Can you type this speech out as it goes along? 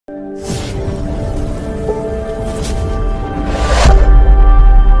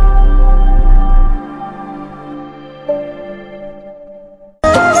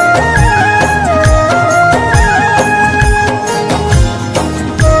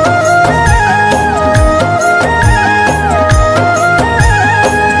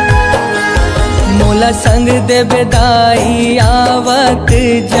मोला संग देबे दाई आवत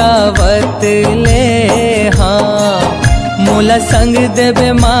जावत ले हाँ। मोला संग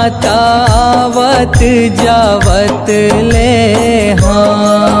देबे माता आवत जावत ले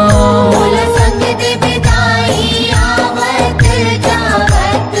हाँ। मोला संग देबे दाई आवत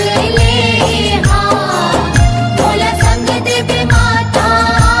जावत ले हाँ। मोला संग देबे माता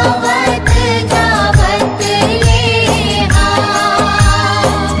आवत जावत ले हाँ।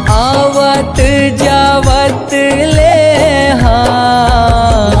 आवत जावत ले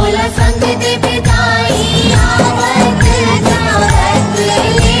हाँ। मोला संग देबे दाई आवत जावत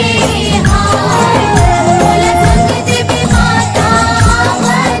ले हाँ। मोला संग देबे माता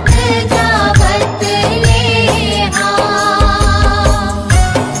आवत जावत ले हाँ।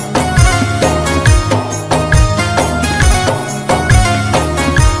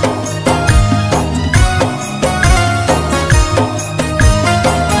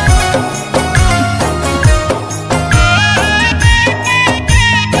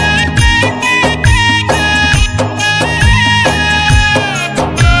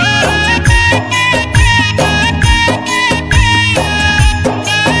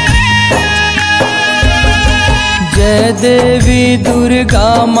 जय देवी दुर्गा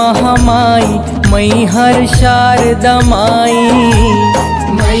महामाई मैहर शारदा माई।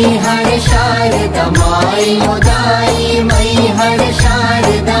 मैहर शारदा माई उदाई मैहर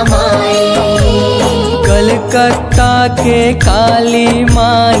शारदा माई। कलकत्ता के काली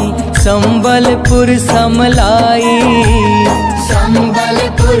माई संबलपुर समलाई।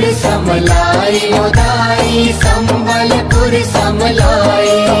 संबलपुर समलाई उदाई संबलपुर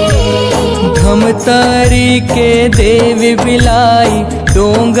समलाई। धमतरी के देवी बिलाई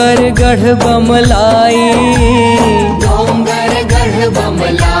डोंगर गढ़ बमलाई। डोंगर गढ़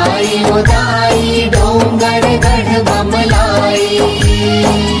बमलाई उदाई डोंगर गढ़ बमलाई।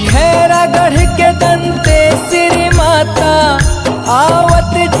 खैरा गढ़ के दंते श्री माता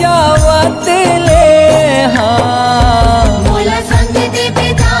आवत जावत ले हाँ। मोला संग देबे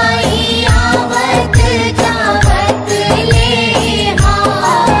दाई आवत जावत ले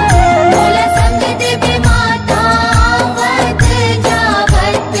हाँ। मोला संग देबे माता आवत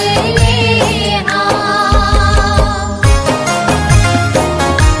जावत ले हाँ।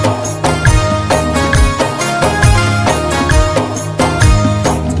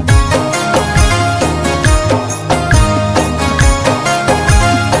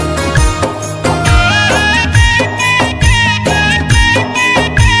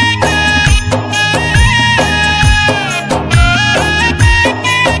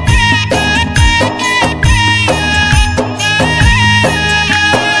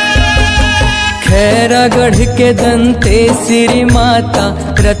 खैरागढ़ के दंते श्री माता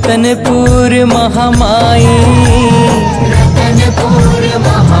रतनपुर महामाई। रतनपुर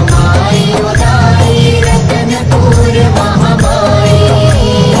महामाई उदाई रतनपुर महामाई।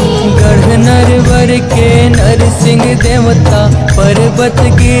 गढ़ नरवर के नरसिंह देवता पर्वत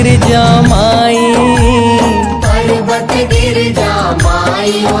गिरजा माई। पर्वत गिरजा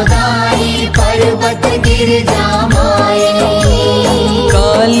माई उदाई पर्वत गिरजा माई।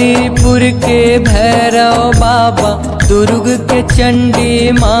 कालीपुर के भैरव बाबा दुर्ग के चंडी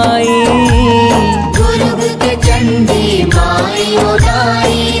माई। दुर्ग के चंडी माई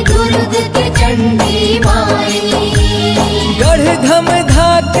उदाई दुर्ग के चंडी माई। गढ़ धमधा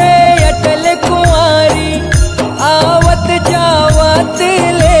के अटल कुंवारी आवत जावत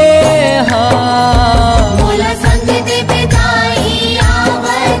ले हाँ। मोला संग देबे दाई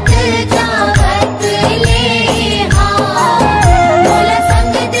आवत जावत ले हाँ। मोला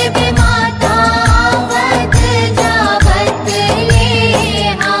संग देबे माता आवत जावत ले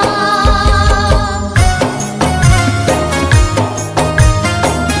हाँ।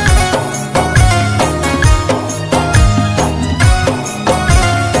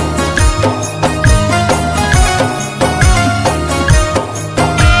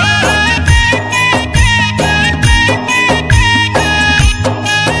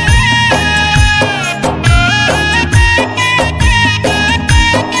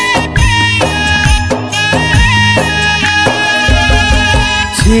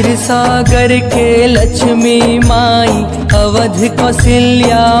 क्षीर सागर के लक्ष्मी माई अवध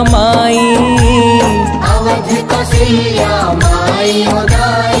कौशल्या माई। अवध कौशल्या माई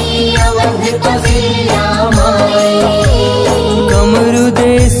उदाई अवध कौशल्या माई। कमरु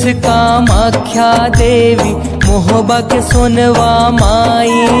देश कामाख्या देवी मोहबा के सोनवा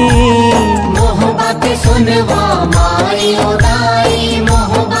माई। मोहबा के सोनवा माई उदाई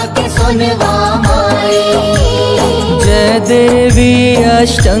मोहबा के सोनवा माई। जय देवी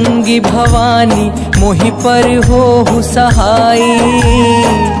अष्टंगी भवानी मोहि पर हो सहाई।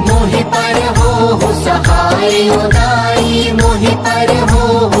 मोहि मोहि पर हो सहाय उदाई, मोहि पर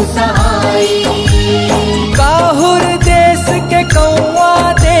हो सहाय। काहुर देश के कौआ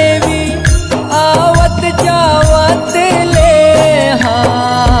देवी आवत जावत ले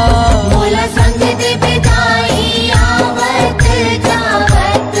हाँ। मोला संग देबे दाई आवत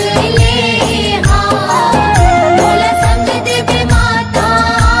जावत ले हाँ। मोला संग देबे माता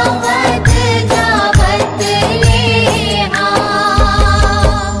आवत जावत ले हाँ।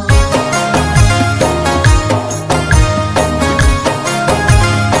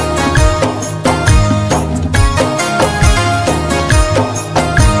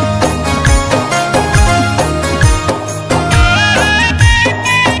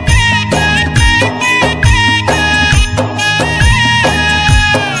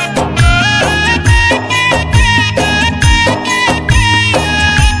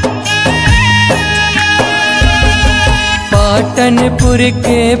 पाटनपुर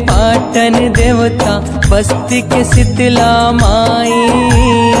के पाटन देवता बस्ती के शीतला माई।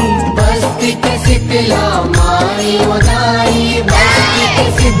 बस्ती के शीतला माई उदाई, बस्ती के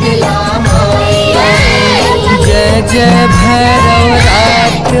शीतला माई। जय जय भैरव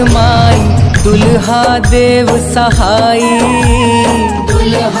रात माई, दुल्हा देव सहाई।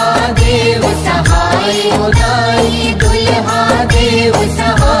 दुल्हा देव सहाय उदाई, दुल्हा देव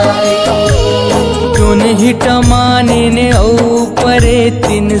सहाय। चुन हिट मानिन ऊपरे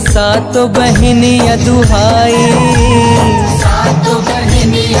तीन सात बहनिया दुहाई। सातो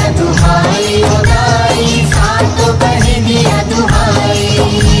बहनिया दुहाई उदाई, सातो बहनिया दुहाई।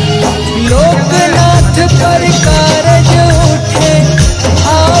 लोकनाथ पर कारज उठे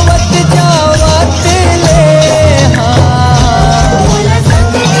आवत जावत ले हाँ। मोला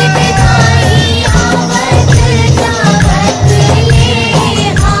संग देबे दाई आवत जावत ले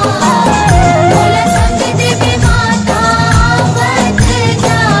हाँ। मोला संग देबे माता आवत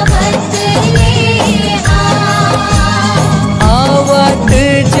जावत ले हाँ। आवत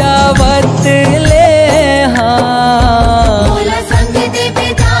जावत ले हाँ। मोला संग देबे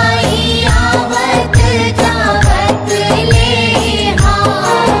दाई आवत जावत ले हाँ।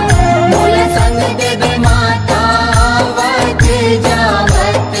 मोला संग देबे माता आवत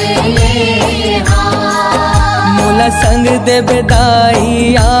जावत ले हाँ। मोला संग देबे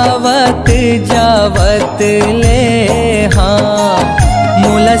दाई आवत जावत ले हाँ।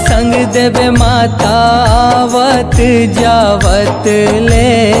 मोला संग देबे माता आवत जावत ले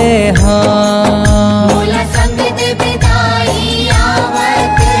हाँ। मोला संग देबे दाई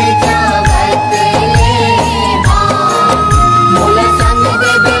आवत जावत ले हाँ। मोला संग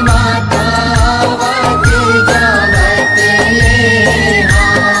देबे माता आवत जावत ले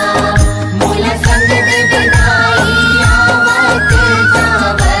हाँ। मोला संग देबे दाई आवत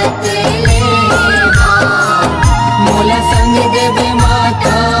जावत ले हाँ। मोला संग देबे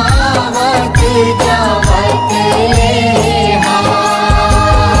माता आवत जावत